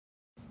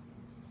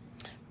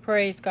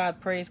Praise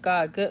God, praise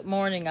God. Good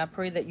morning. I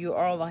pray that you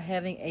all are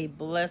having a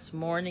blessed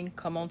morning.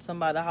 Come on,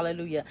 somebody.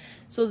 Hallelujah.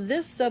 So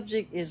this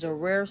subject is a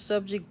rare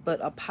subject,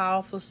 but a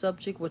powerful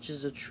subject, which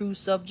is a true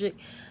subject.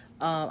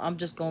 I'm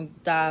just going to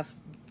dive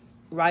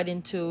right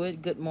into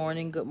it. Good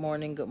morning, good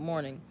morning, good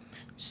morning.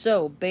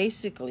 So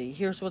basically,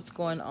 here's what's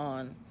going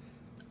on.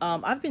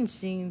 I've been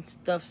seeing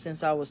stuff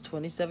since I was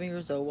 27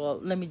 years old. Well,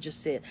 let me just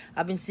say it.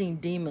 I've been seeing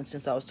demons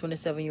since I was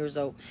 27 years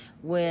old.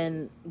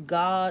 When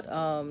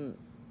God,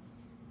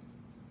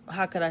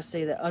 how could I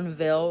say that,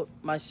 unveiled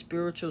my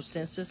spiritual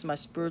senses, my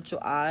spiritual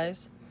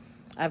eyes.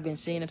 I've been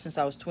seeing them since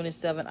I was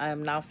 27. I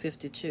am now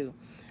 52.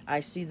 I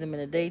see them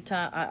in the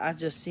daytime. I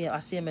just see them. I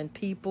see them in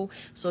people.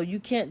 So you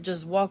can't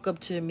just walk up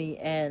to me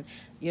and,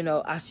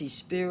 I see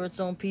spirits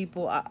on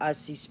people. I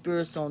see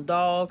spirits on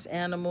dogs,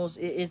 animals.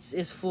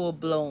 It's full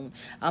blown.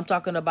 I'm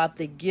talking about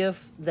the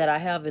gift that I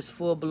have is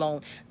full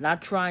blown.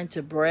 Not trying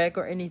to brag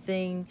or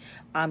anything.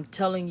 I'm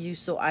telling you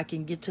so I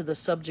can get to the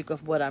subject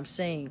of what I'm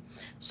saying.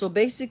 So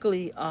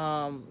basically,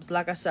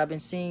 like I said, I've been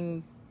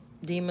seeing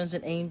demons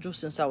and angels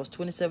since I was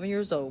 27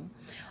 years old.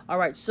 All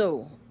right,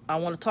 so I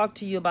want to talk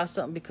to you about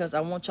something because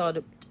I want y'all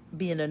to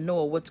be in the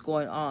know of what's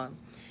going on.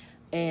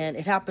 And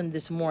it happened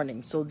this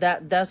morning. So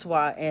that's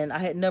why. And I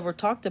had never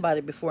talked about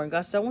it before. And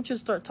God said, I want you to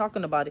start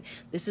talking about it.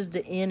 This is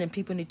the end and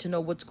people need to know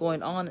what's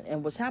going on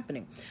and what's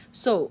happening.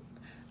 So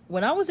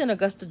when I was in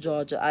Augusta,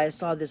 Georgia, I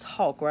saw this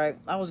hawk, right?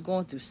 I was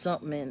going through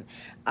something and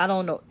I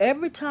don't know.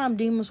 Every time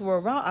demons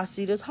were around, I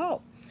see this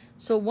hawk.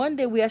 So one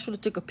day we actually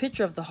took a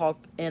picture of the hawk,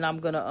 and I'm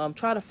going to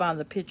try to find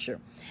the picture.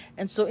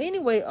 And so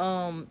anyway,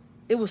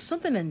 it was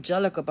something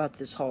angelic about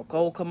this hawk.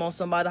 Oh, come on,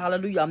 somebody.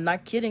 Hallelujah. I'm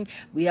not kidding.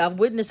 We have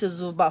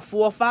witnesses, about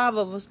 4 or 5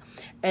 of us.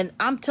 And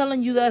I'm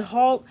telling you, that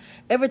hawk,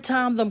 every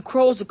time them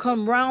crows would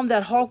come around,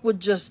 that hawk would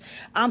just,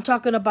 I'm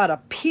talking about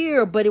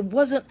appear, but it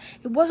wasn't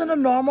a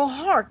normal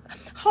hawk.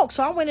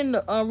 So I went in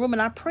the room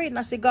and I prayed and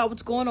I said, God,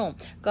 what's going on?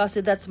 God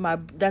said, that's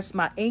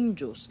my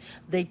angels.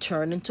 They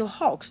turn into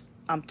hawks.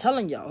 I'm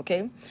telling y'all,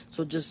 okay?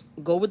 So just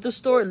go with the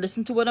story.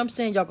 Listen to what I'm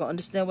saying. Y'all gonna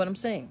understand what I'm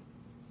saying.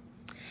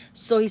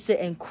 So he said,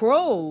 and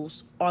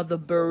crows are the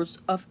birds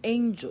of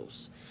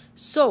angels.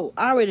 So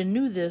I already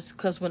knew this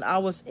because when I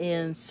was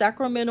in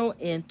Sacramento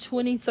in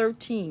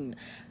 2013,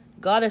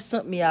 God had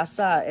sent me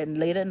outside and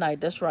late at night.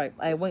 That's right.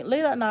 I went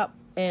late at night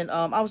and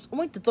I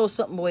went to throw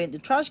something away in the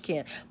trash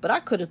can, but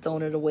I could have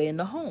thrown it away in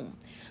the home.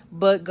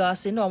 But God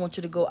said, no, I want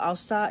you to go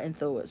outside and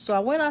throw it. So I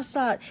went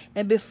outside,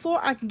 and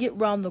before I can get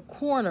around the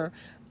corner,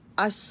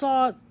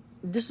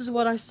 this is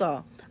what I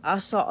saw. I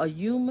saw a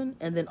human,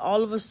 and then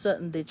all of a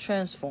sudden they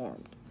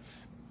transformed.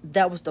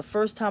 That was the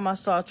first time I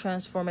saw a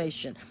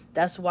transformation.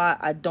 That's why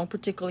I don't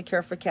particularly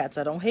care for cats.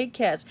 I don't hate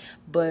cats,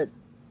 but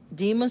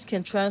demons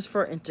can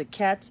transfer into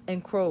cats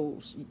and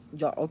crows.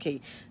 Y'all, okay,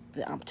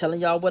 I'm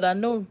telling y'all what I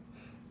know.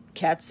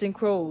 Cats and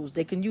crows,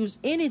 they can use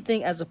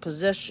anything as a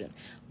possession,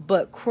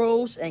 but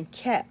crows and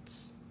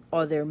cats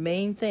are their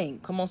main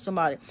thing. Come on,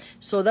 somebody.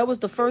 So that was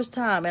the first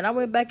time. And I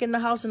went back in the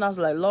house and I was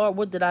like, Lord,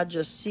 what did I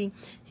just see?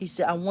 He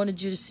said, I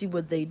wanted you to see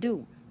what they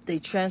do. They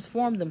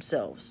transform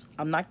themselves.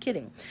 I'm not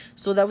kidding.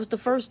 So that was the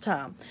first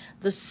time.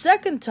 The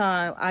second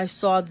time I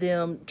saw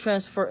them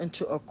transfer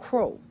into a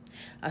crow.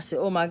 I said,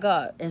 oh my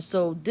God. And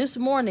so this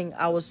morning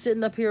I was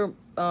sitting up here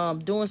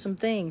doing some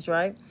things,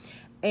 right?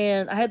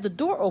 And I had the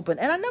door open.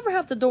 And I never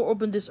have the door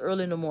open this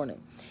early in the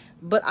morning.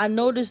 But I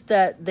noticed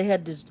that they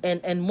had this,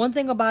 and one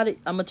thing about it,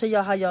 I'm going to tell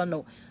y'all how y'all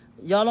know.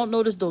 Y'all don't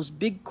notice those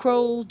big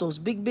crows, those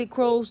big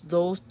crows,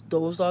 those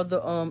are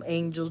the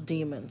angel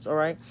demons, all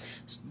right?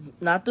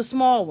 Not the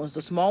small ones.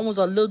 The small ones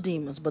are little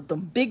demons, but the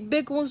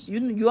big ones,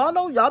 you all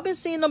know, y'all been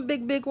seeing them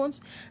big ones.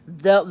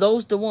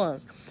 Those the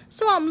ones.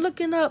 So I'm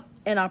looking up,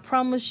 and I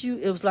promise you,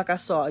 it was like I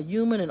saw a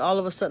human, and all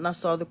of a sudden I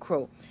saw the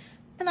crow.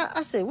 And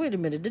I said, wait a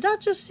minute, did I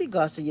just see?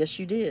 God said, yes,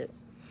 you did.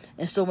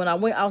 And so when I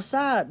went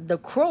outside, the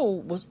crow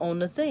was on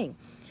the thing.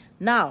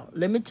 Now,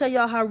 let me tell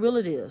y'all how real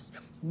it is.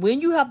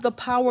 When you have the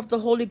power of the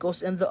Holy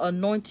Ghost and the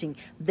anointing,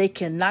 they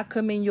cannot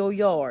come in your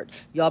yard.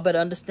 Y'all better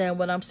understand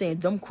what I'm saying.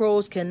 Them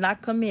crows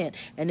cannot come in.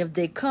 And if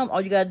they come,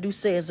 all you got to do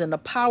say is, in the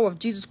power of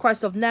Jesus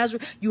Christ of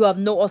Nazareth, you have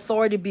no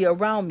authority to be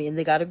around me, and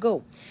they got to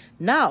go.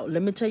 Now,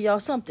 let me tell y'all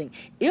something.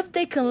 If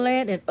they can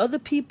land in other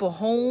people's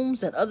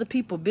homes and other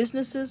people's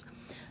businesses,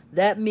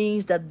 that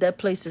means that that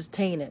place is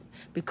tainted,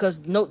 because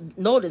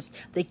notice,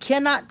 they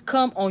cannot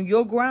come on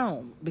your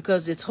ground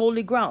because it's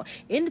holy ground.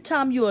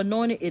 Anytime you're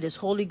anointed, it is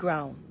holy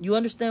ground. You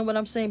understand what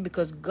I'm saying?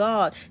 Because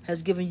God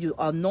has given you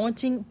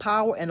anointing,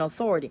 power, and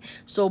authority.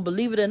 So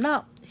believe it or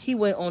not, he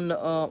went on the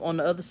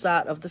other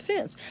side of the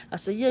fence. I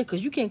said, yeah,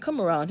 because you can't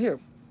come around here.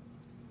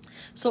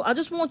 So I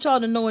just want y'all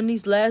to know, in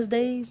these last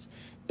days,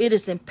 it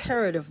is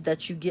imperative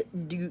that you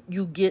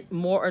get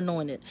more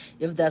anointed,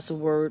 if that's a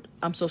word.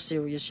 I'm so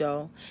serious,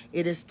 y'all.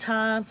 It is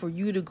time for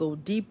you to go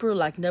deeper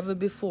like never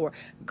before.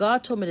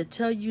 God told me to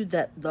tell you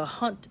that the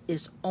hunt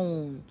is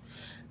on.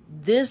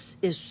 This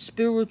is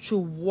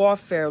spiritual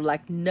warfare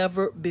like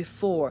never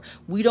before.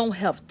 We don't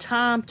have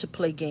time to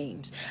play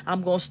games.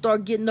 I'm going to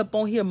start getting up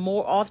on here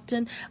more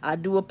often. I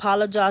do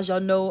apologize. Y'all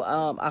know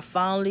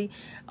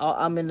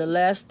I'm in the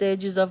last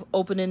stages of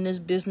opening this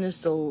business.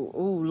 So,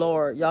 oh,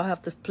 Lord, y'all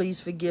have to please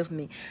forgive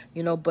me.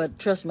 You know, but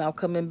trust me, I'm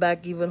coming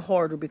back even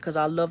harder because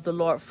I love the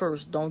Lord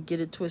first. Don't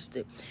get it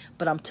twisted.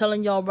 But I'm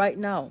telling y'all right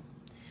now,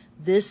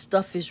 this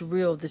stuff is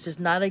real. This is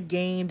not a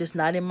game. This is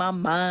not in my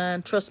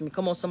mind. Trust me.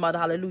 Come on, somebody.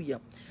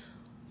 Hallelujah.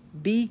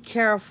 Be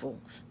careful,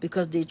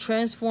 because they're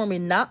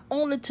transforming not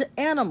only to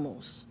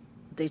animals,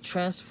 they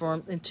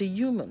transform into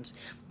humans.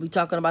 We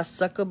talking about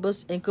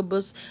succubus,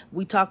 incubus.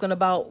 We talking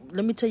about,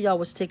 let me tell y'all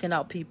what's taking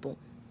out people.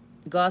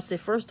 God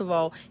said, first of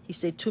all, he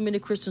said too many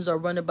Christians are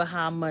running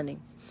behind money.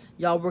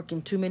 Y'all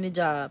working too many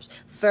jobs.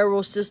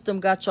 Pharaoh's system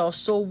got y'all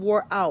so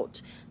wore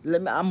out.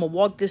 I'm going to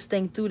walk this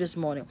thing through this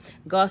morning.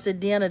 God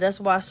said, Deanna, that's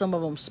why some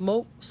of them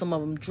smoke, some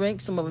of them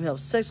drink, some of them have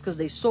sex, because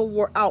they so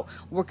wore out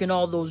working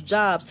all those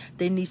jobs.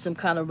 They need some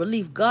kind of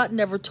relief. God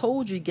never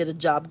told you to get a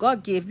job.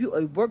 God gave you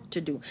a work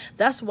to do.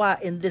 That's why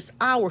in this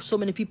hour, so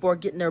many people are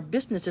getting their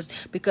businesses,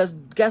 because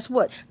guess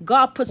what?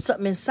 God put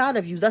something inside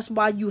of you. That's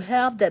why you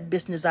have that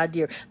business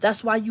idea.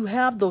 That's why you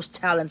have those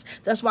talents.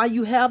 That's why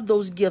you have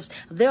those gifts.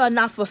 They are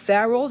not for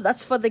Pharaoh.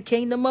 That's for the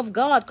kingdom of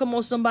God. Come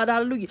on, somebody.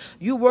 Hallelujah.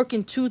 You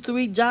working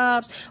 2-3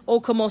 jobs.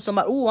 Oh, come on,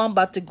 somebody. Oh, I'm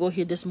about to go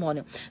here this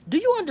morning. Do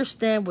you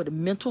understand what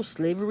mental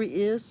slavery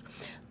is?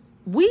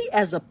 We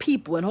as a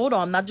people, and hold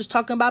on, I'm not just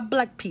talking about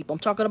black people. I'm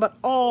talking about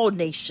all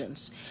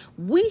nations.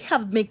 We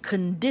have been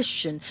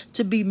conditioned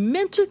to be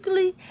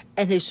mentally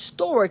and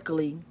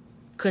historically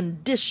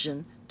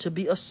conditioned to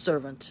be a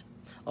servant.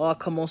 Oh,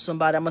 come on,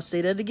 somebody. I'm going to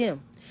say that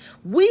again.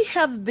 We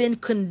have been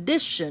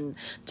conditioned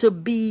to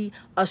be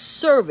a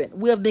servant.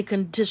 We have been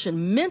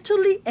conditioned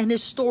mentally and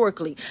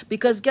historically,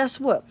 because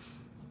guess what?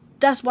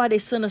 That's why they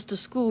send us to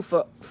school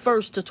for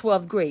 1st to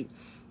 12th grade.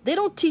 They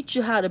don't teach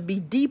you how to be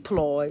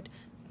deployed,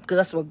 because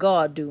that's what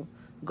God do.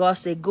 God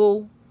said,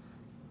 go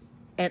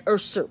and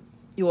usurp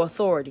your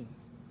authority.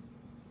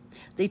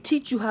 They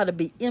teach you how to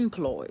be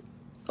employed.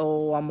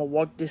 Oh, I'm going to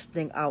walk this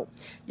thing out.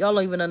 Y'all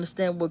don't even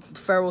understand what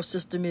Pharaoh's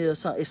system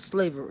is. Huh? It's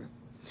slavery.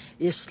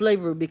 It's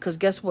slavery, because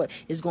guess what?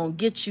 It's going to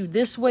get you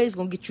this way. It's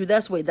going to get you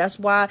that way. That's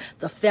why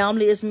the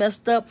family is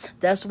messed up.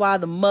 That's why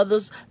the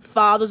mothers,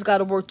 fathers got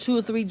to work 2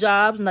 or 3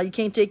 jobs. Now you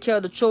can't take care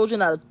of the children.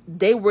 Now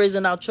they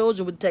raising our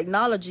children with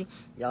technology.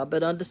 Y'all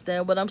better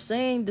understand what I'm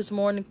saying this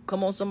morning.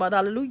 Come on, somebody.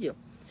 Hallelujah.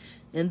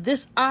 In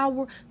this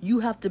hour, you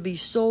have to be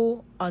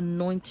so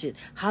anointed.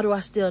 How do I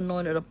stay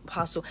anointed,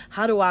 apostle?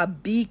 How do I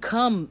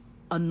become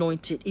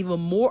anointed, even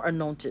more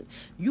anointed?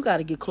 You got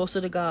to get closer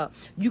to God.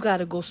 You got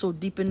to go so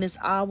deep in this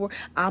hour.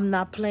 I'm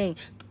not playing.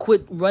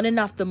 Quit running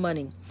after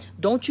money.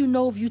 Don't you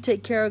know if you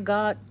take care of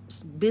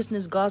God's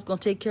business, God's going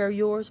to take care of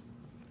yours?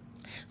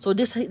 So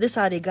this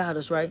how they got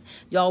us, right?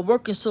 Y'all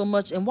working so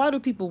much. And why do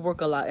people work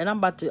a lot? And I'm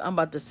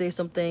about to say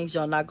some things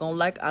y'all not going to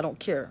like. I don't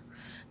care.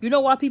 You know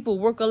why people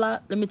work a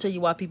lot? Let me tell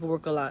you why people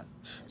work a lot.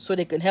 So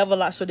they can have a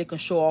lot, so they can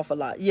show off a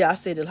lot. Yeah, I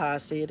said it how I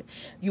said it.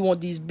 You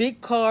want these big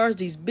cars,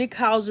 these big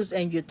houses,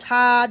 and you're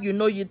tired. You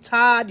know you're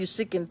tired. You're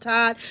sick and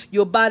tired.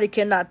 Your body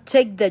cannot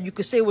take that. You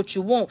can say what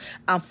you want.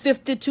 I'm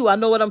 52. I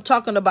know what I'm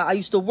talking about. I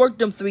used to work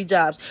them 3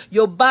 jobs.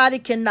 Your body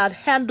cannot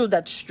handle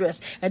that stress.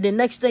 And the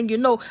next thing you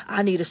know,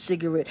 I need a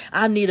cigarette.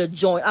 I need a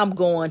joint. I'm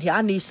going here.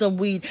 I need some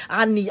weed.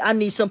 I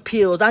need some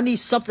pills. I need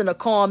something to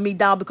calm me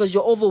down, because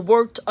you're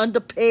overworked,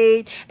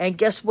 underpaid, and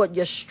guess what?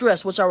 You're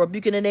stressed, which I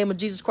rebuke in the name of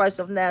Jesus Christ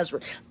of Nazareth.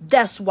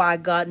 That's why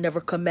God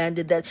never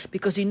commanded that,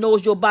 because he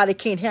knows your body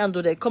can't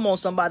handle that. Come on,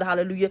 somebody.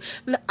 Hallelujah.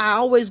 I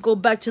always go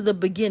back to the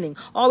beginning.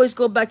 Always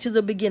go back to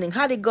the beginning.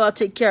 How did God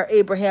take care of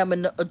Abraham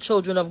and the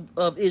children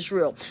of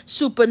Israel?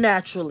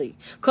 Supernaturally.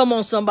 Come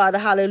on, somebody.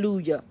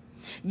 Hallelujah.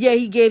 Yeah,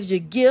 he gave you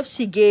gifts.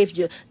 He gave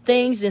you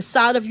things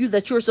inside of you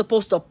that you're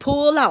supposed to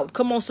pull out.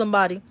 Come on,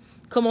 somebody.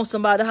 Come on,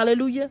 somebody.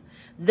 Hallelujah.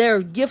 There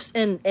are gifts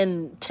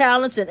and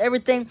talents and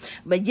everything,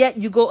 but yet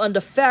you go under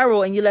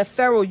Pharaoh and you let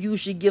Pharaoh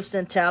use your gifts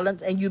and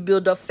talents, and you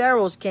build up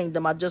Pharaoh's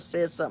kingdom. I just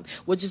said something,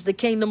 which is the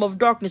kingdom of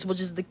darkness,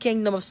 which is the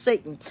kingdom of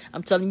Satan.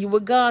 I'm telling you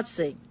what God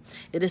said.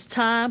 It is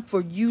time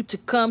for you to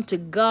come to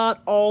God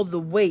all the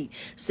way.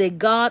 Say,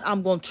 God,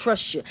 I'm going to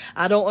trust you.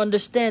 I don't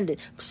understand it.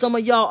 Some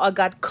of y'all are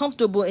got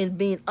comfortable in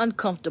being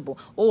uncomfortable.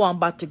 Oh, I'm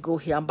about to go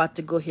here. I'm about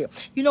to go here.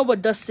 You know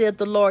what thus said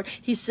the Lord?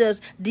 He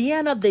says,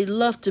 Deanna, they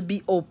love to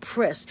be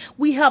oppressed.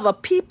 We have a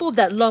people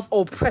that love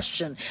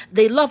oppression.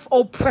 They love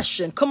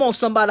oppression. Come on,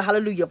 somebody.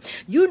 Hallelujah.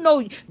 You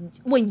know,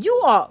 when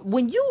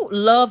you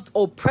love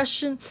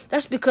oppression,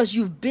 that's because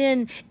you've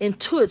been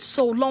into it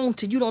so long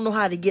till you don't know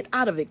how to get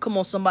out of it. Come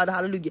on, somebody.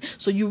 Hallelujah.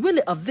 So you're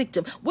really a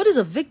victim. What is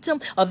a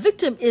victim? A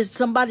victim is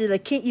somebody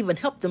that can't even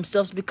help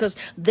themselves, because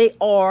they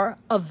are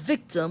a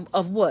victim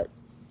of what?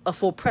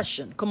 Of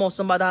oppression. Come on,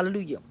 somebody.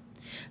 Hallelujah.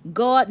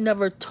 God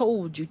never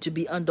told you to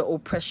be under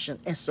oppression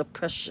and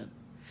suppression.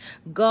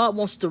 God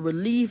wants to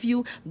relieve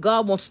you.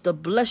 God wants to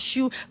bless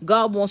you.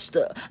 God wants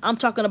to, I'm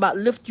talking about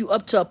lift you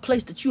up to a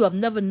place that you have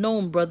never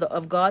known, brother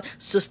of God,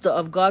 sister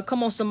of God.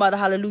 Come on, somebody,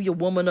 hallelujah,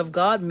 woman of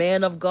God,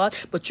 man of God.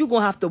 But you're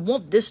going to have to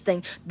want this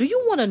thing. Do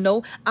you want to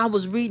know? I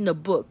was reading a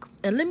book,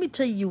 and let me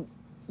tell you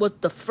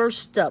what the first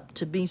step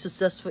to being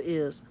successful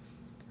is.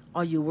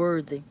 Are you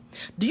worthy?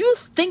 Do you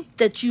think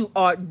that you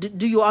are,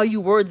 are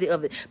you worthy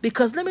of it?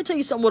 Because let me tell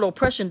you something what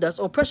oppression does.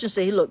 Oppression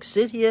say, hey, look,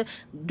 sit here,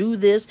 do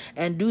this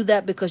and do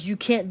that because you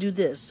can't do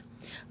this.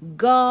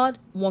 God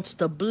wants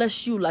to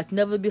bless you like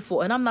never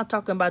before. And I'm not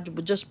talking about you,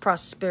 but just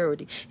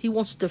prosperity. He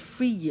wants to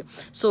free you.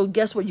 So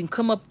guess what? You can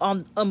come up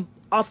on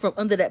off from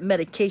under that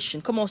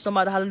medication. Come on,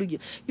 somebody, hallelujah.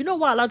 You know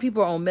why a lot of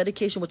people are on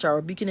medication, which I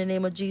rebuke in the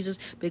name of Jesus?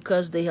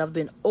 Because they have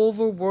been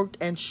overworked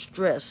and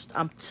stressed.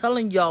 I'm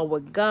telling y'all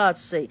what God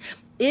say.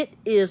 It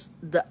is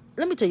the,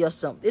 let me tell y'all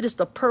something. It is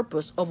the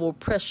purpose of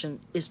oppression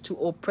is to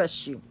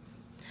oppress you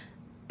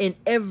in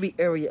every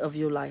area of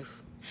your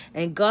life.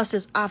 And God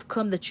says, I've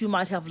come that you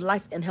might have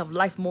life and have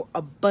life more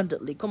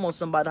abundantly. Come on,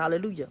 somebody,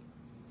 hallelujah.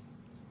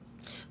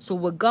 So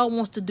what God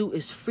wants to do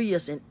is free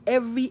us in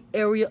every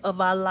area of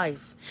our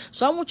life.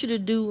 So I want you to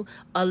do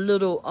a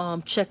little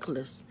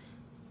checklist.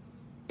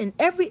 In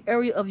every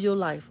area of your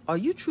life, are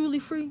you truly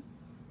free?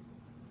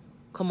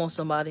 Come on,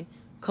 somebody.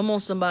 Come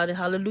on, somebody.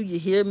 Hallelujah.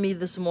 Hear me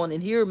this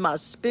morning. Hear my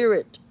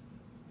spirit.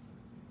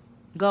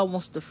 God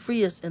wants to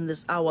free us in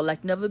this hour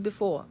like never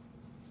before.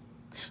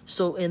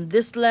 So in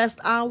this last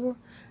hour,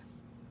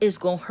 it's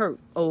going to hurt.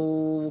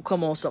 Oh,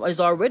 come on, somebody. It's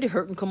already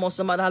hurting. Come on,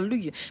 somebody.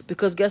 Hallelujah.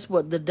 Because guess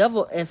what? The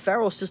devil and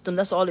Pharaoh's system,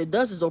 that's all it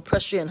does is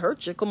oppress you and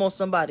hurt you. Come on,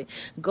 somebody.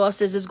 God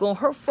says it's going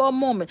to hurt for a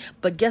moment.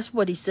 But guess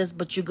what? He says,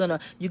 but you're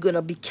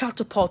gonna be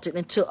catapulted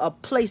into a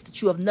place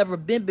that you have never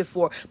been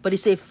before. But he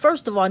said,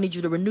 first of all, I need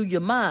you to renew your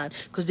mind.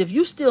 Because if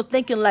you still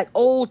thinking like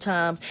old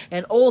times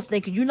and old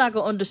thinking, you're not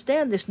going to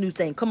understand this new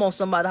thing. Come on,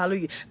 somebody.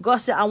 Hallelujah. God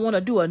said, I want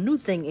to do a new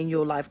thing in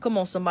your life. Come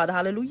on, somebody.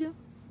 Hallelujah.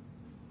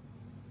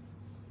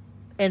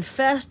 And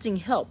fasting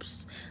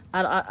helps.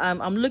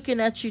 I'm looking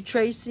at you,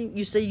 Tracy.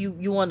 You say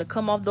you want to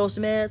come off those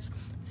meds.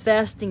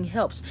 Fasting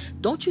helps.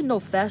 Don't you know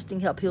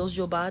fasting heals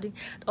your body?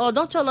 Oh,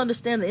 don't y'all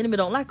understand the enemy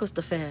don't like us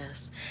to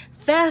fast?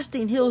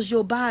 Fasting heals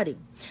your body.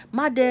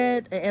 My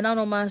dad, and I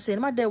don't mind saying,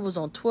 my dad was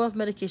on 12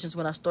 medications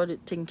when I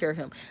started taking care of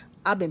him.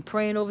 I've been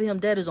praying over him.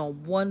 Dad is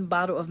on 1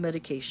 bottle of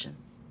medication.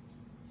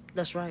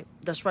 That's right.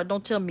 That's right.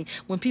 Don't tell me.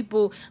 When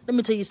people, let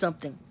me tell you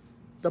something.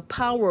 The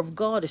power of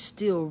God is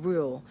still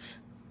real.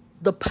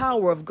 The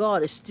power of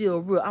God is still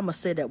real. I'm going to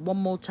say that one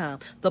more time.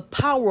 The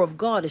power of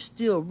God is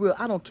still real.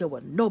 I don't care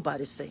what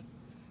nobody say.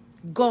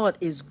 God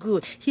is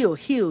good. He'll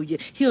heal you.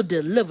 He'll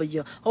deliver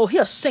you. Oh,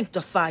 he'll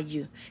sanctify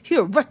you.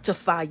 He'll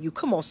rectify you.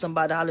 Come on,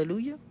 somebody.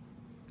 Hallelujah.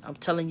 I'm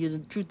telling you the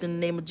truth in the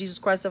name of Jesus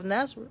Christ of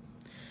Nazareth.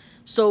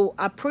 So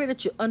I pray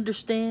that you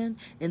understand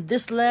in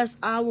this last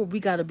hour,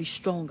 we got to be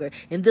stronger.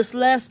 In this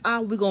last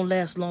hour, we're going to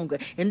last longer.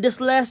 In this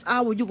last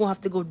hour, you're going to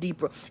have to go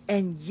deeper.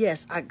 And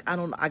yes,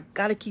 I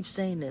got to keep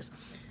saying this.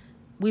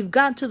 We've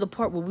gotten to the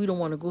part where we don't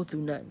want to go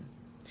through nothing.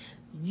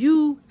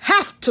 You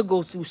have to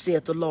go through,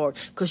 saith the Lord,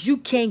 because you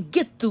can't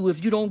get through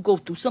if you don't go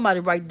through.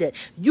 Somebody write that.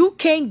 You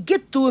can't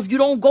get through if you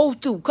don't go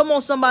through. Come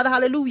on, somebody.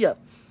 Hallelujah.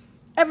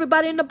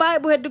 Everybody in the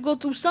Bible had to go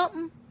through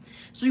something.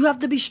 So you have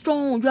to be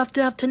strong. You have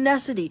to have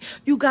tenacity.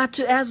 You got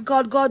to ask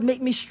God, God,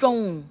 make me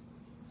strong.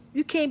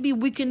 You can't be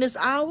weak in this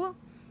hour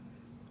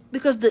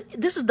because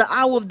this is the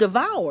hour of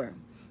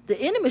devouring. The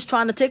enemy is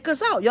trying to take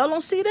us out. Y'all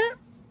don't see that?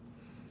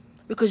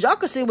 Because y'all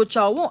can say what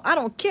y'all want. I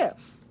don't care.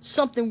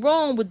 Something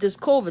wrong with this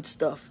COVID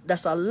stuff.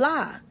 That's a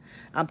lie.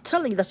 I'm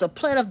telling you, that's a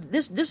plan of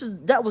this.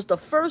 That was the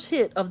first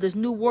hit of this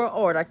new world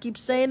order. I keep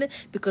saying it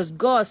because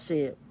God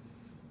said,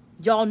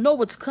 y'all know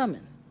what's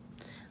coming.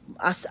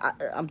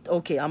 I'm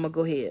okay. I'm going to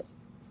go ahead.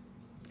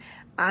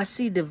 I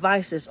see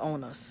devices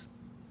on us.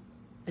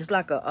 It's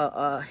like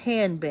a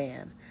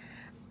handband.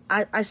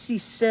 I see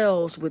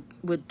cells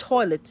with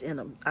toilets in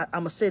them. I'm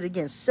going to say it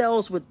again.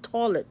 Cells with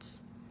toilets.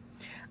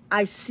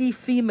 I see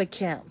FEMA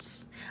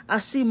camps. I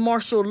see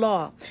martial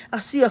law. I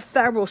see a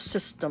Pharaoh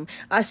system.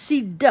 I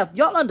see death.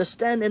 Y'all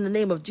understand in the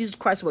name of Jesus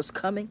Christ what's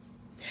coming?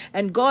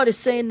 And God is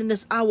saying in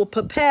this hour,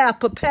 prepare,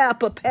 prepare,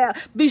 prepare.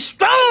 Be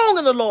strong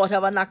in the Lord.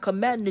 Have I not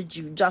commanded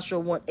you?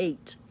 Joshua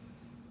 1:8.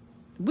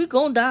 We're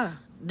going to die.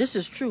 This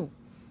is true.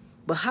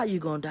 But how you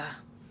going to die?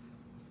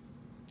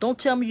 Don't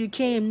tell me you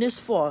came this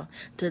far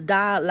to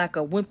die like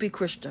a wimpy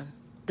Christian.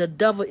 The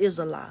devil is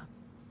a lie.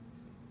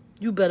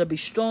 You better be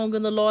strong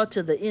in the Lord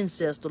to the end,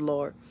 says the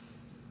Lord.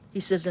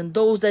 He says, and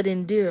those that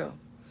endure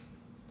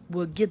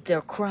will get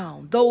their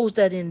crown. Those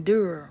that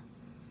endure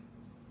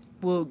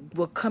will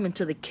come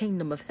into the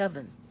kingdom of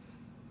heaven.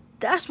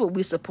 That's what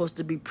we're supposed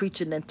to be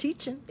preaching and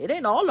teaching. It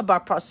ain't all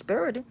about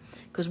prosperity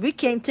because we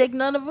can't take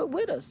none of it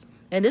with us.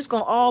 And it's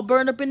going to all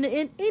burn up in the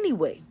end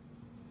anyway.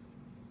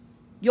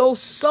 Your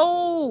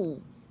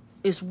soul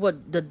is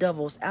what the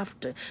devil's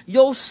after.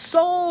 Your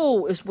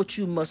soul is what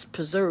you must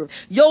preserve.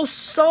 Your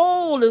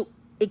soul,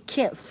 it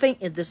can't faint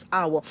in this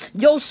hour.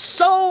 Your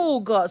soul,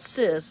 God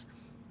says,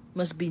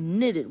 must be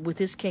knitted with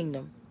his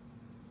kingdom.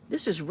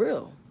 This is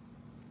real.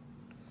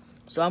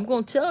 So I'm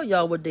going to tell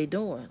y'all what they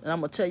doing. And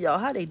I'm going to tell y'all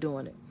how they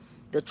doing it.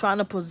 They're trying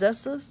to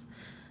possess us.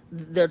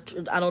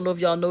 I don't know if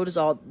y'all notice,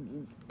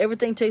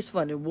 everything tastes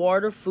funny.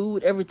 Water,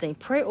 food, everything.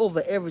 Pray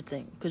over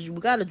everything, because we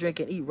got to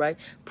drink and eat, right?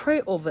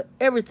 Pray over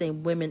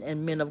everything, women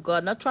and men of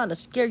God. Not trying to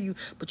scare you,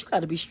 but you got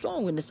to be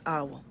strong in this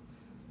hour.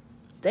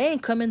 They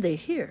ain't coming, they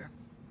here.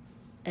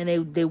 And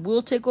they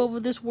will take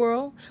over this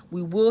world.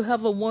 We will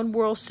have a one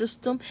world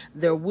system.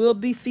 There will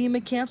be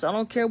FEMA camps. I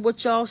don't care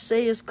what y'all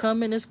say. It's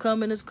coming, it's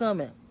coming, it's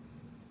coming.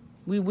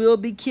 We will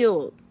be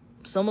killed.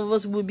 Some of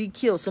us will be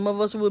killed. Some of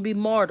us will be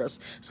martyrs.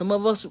 Some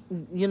of us,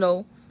 you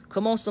know,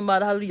 come on,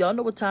 somebody, hallelujah. Y'all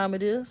know what time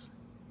it is.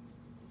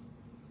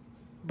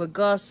 But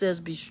God says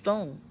be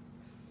strong.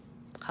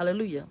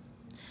 Hallelujah.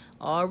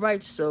 All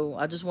right, so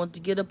I just want to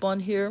get up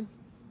on here.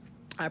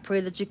 I pray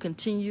that you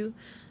continue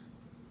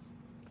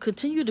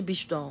to be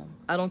strong.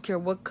 I don't care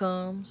what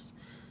comes.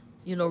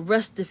 You know,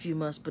 rest if you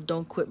must, but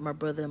don't quit, my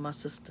brother and my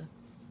sister.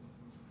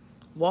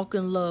 Walk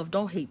in love.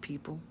 Don't hate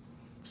people.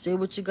 Say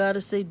what you got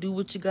to say. Do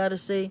what you got to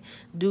say.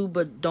 Do,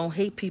 but don't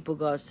hate people,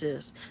 God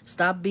says.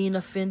 Stop being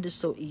offended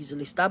so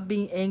easily. Stop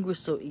being angry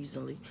so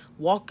easily.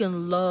 Walk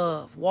in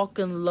love. Walk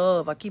in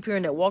love. I keep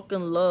hearing that. Walk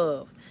in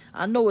love.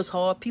 I know it's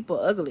hard. People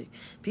are ugly.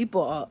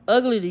 People are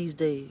ugly these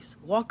days.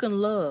 Walk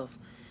in love.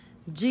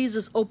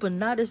 Jesus opened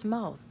not his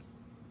mouth,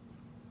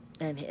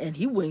 and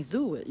he went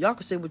through it. Y'all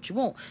can say what you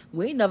want.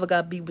 We ain't never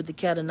got beat with the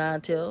cat of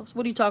nine tails.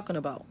 What are you talking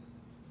about?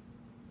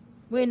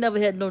 We ain't never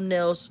had no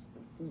nails,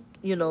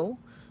 you know.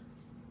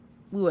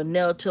 We were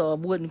nailed to a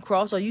wooden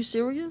cross. Are you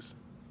serious?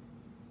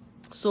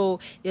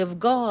 So if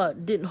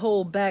God didn't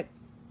hold back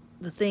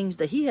the things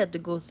that he had to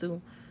go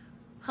through,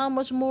 how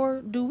much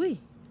more do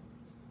we?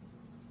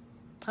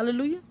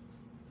 Hallelujah.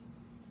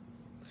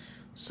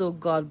 So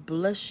God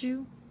bless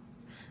you.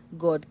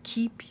 God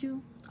keep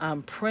you.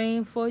 I'm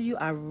praying for you.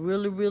 I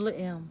really, really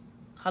am.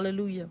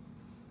 Hallelujah.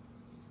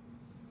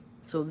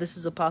 So this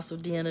is Apostle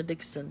DEANNA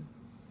DIXON.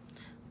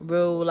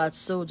 Roll out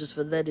soldiers,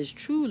 for that is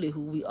truly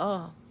who we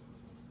are.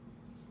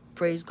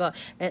 Praise God.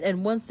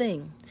 And one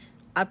thing,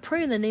 I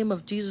pray in the name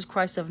of Jesus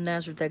Christ of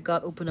Nazareth that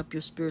God open up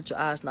your spiritual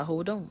eyes. Now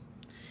hold on.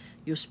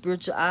 Your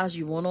spiritual eyes,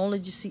 you won't only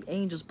just see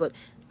angels, but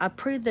I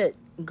pray that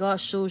God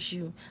shows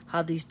you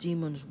how these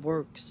demons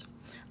works.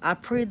 I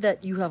pray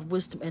that you have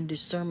wisdom and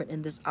discernment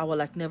in this hour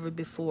like never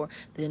before.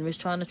 The enemy's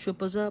trying to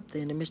trip us up.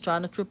 The enemy's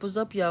trying to trip us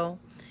up, y'all.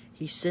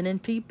 He's sending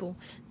people.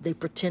 They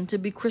pretend to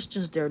be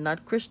Christians. They're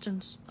not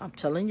Christians. I'm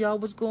telling y'all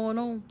what's going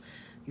on.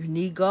 You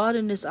need God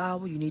in this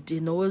hour. You need to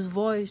know his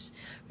voice.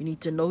 You need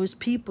to know his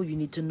people. You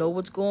need to know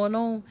what's going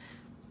on.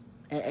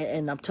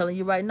 And I'm telling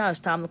you right now, it's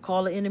time to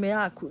call the enemy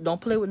out. Don't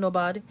play with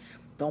nobody.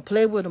 Don't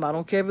play with him. I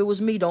don't care if it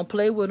was me. Don't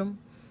play with him.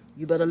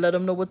 You better let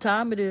him know what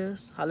time it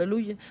is.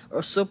 Hallelujah.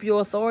 Usurp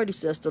your authority,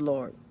 says the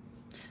Lord.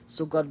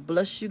 So God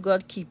bless you.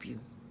 God keep you.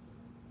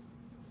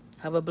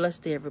 Have a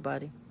blessed day,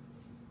 everybody.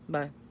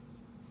 Bye.